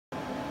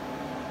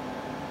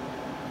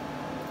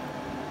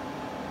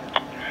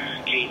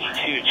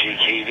82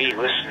 GKV,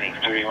 listening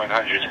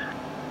 3100.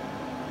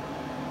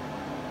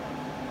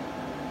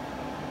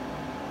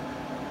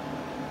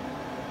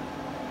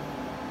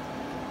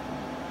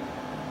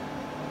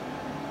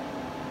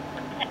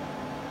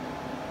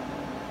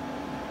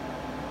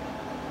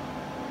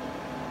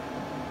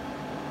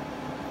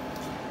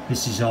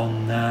 This is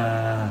on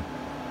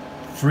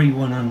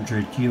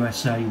 3100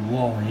 USA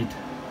wide.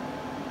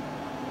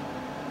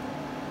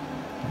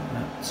 Get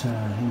that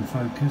in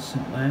focus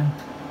up there.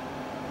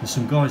 There's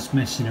some guys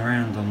messing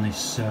around on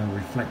this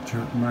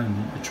reflector at the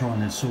moment. They're trying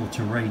to sort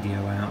a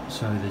radio out,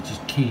 so they're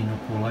just keying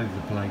up all over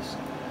the place.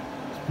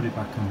 Let's put it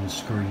back on the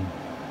screen.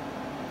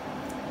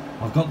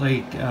 I've got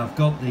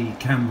the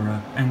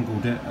camera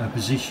angled at a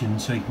position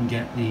so you can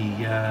get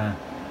the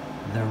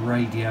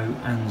radio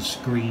and the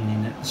screen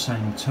in at the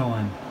same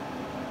time.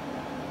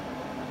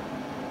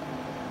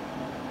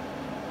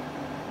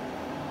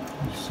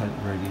 Let's take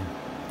the radio.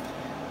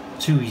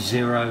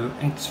 2E0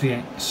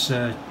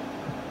 XVX,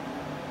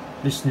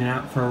 listening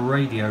out for a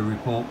radio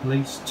report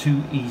please.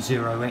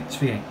 2E0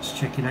 XVX,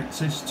 checking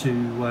access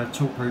to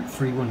talk group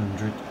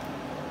 3100.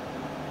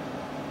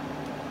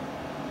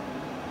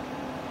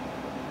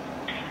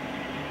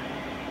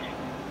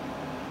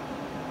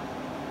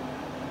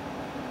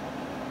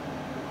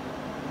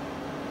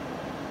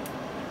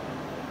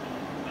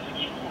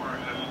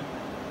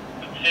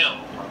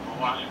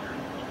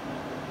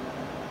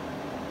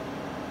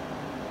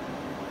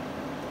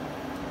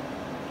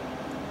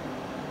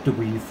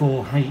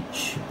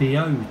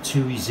 W4HBO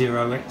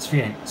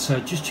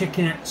 2E0XVX, just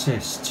checking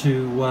access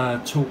to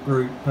talk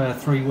group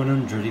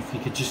 3100. If you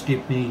could just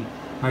give me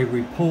a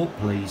report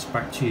please.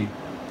 Back to you.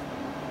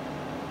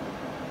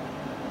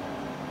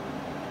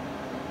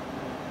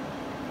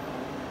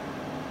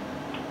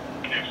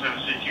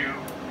 X762,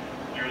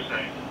 you're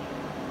safe.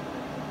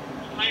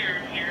 Clear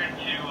here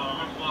into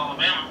Huntsville,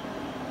 Alabama.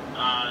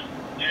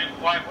 Doing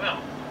quite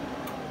well.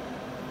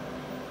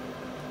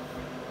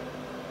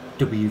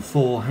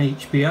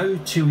 W4HBO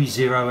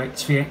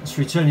 2E0XVX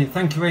returning.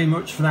 Thank you very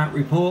much for that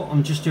report.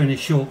 I'm just doing a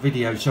short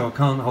video so I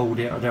can't hold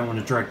it. I don't want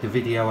to drag the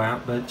video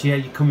out, but yeah,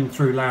 you're coming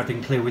through loud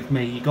and clear with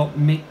me. You got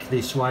Mick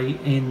this way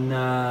in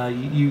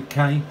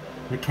UK,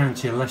 the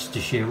county of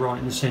Leicestershire, right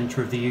in the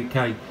centre of the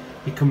UK.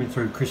 You're coming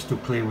through crystal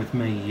clear with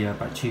me.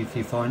 Back to you for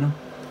your final.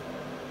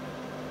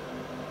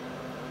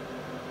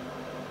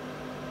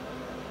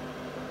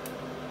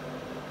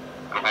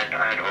 Go back to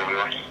Idaho,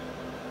 everyone.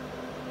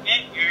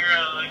 You're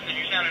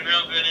sounding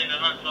real good into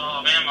Huntsville,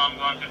 Alabama. I'm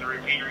going through the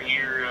repeater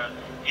here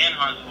in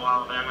Huntsville,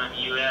 Alabama, in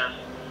the U.S.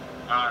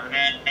 The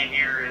name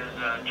here is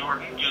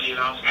Jordan Juliet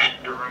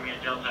Oscar, Romeo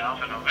Delta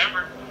Alpha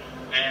November,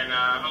 and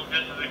I hope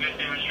this is a good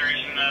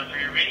demonstration for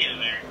your video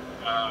there.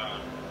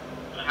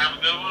 Have a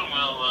good one.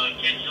 We'll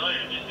catch you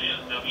later. This is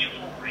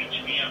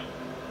W4HBO.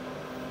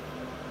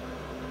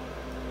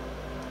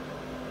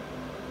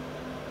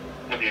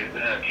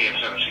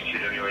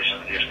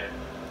 KF762WA7,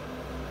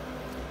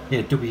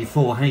 Yeah,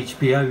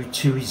 W4HBO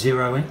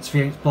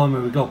 2E0XVX.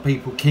 Blimey, we've got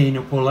people keying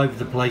up all over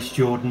the place,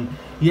 Jordan.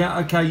 Yeah,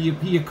 okay,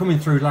 you're coming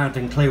through loud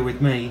and clear with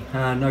me.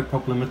 No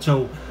problem at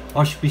all.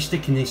 I should be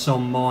sticking this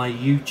on my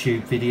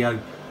YouTube video.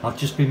 I've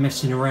just been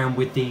messing around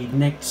with the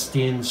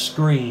Nextion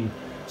Screen.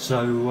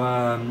 So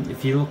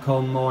if you look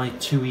on my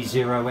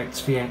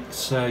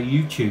 2E0XVX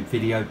YouTube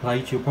video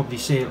page, you'll probably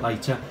see it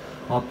later.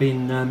 I've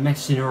been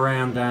messing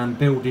around and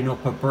building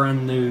up a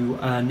brand new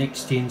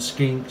Nextion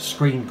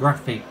Screen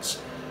Graphics.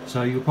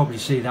 So you'll probably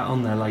see that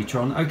on there later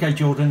on. Okay,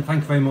 Jordan,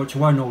 thank you very much. I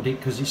won't hold it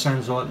because it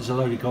sounds like there's a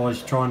load of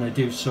guys trying to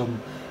do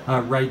some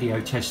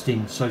radio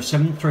testing. So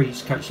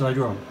 7-3s, catch you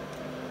later on.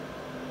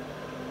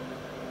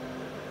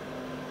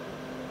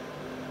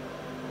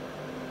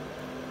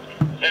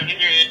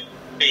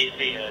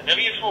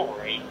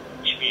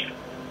 W4HBO.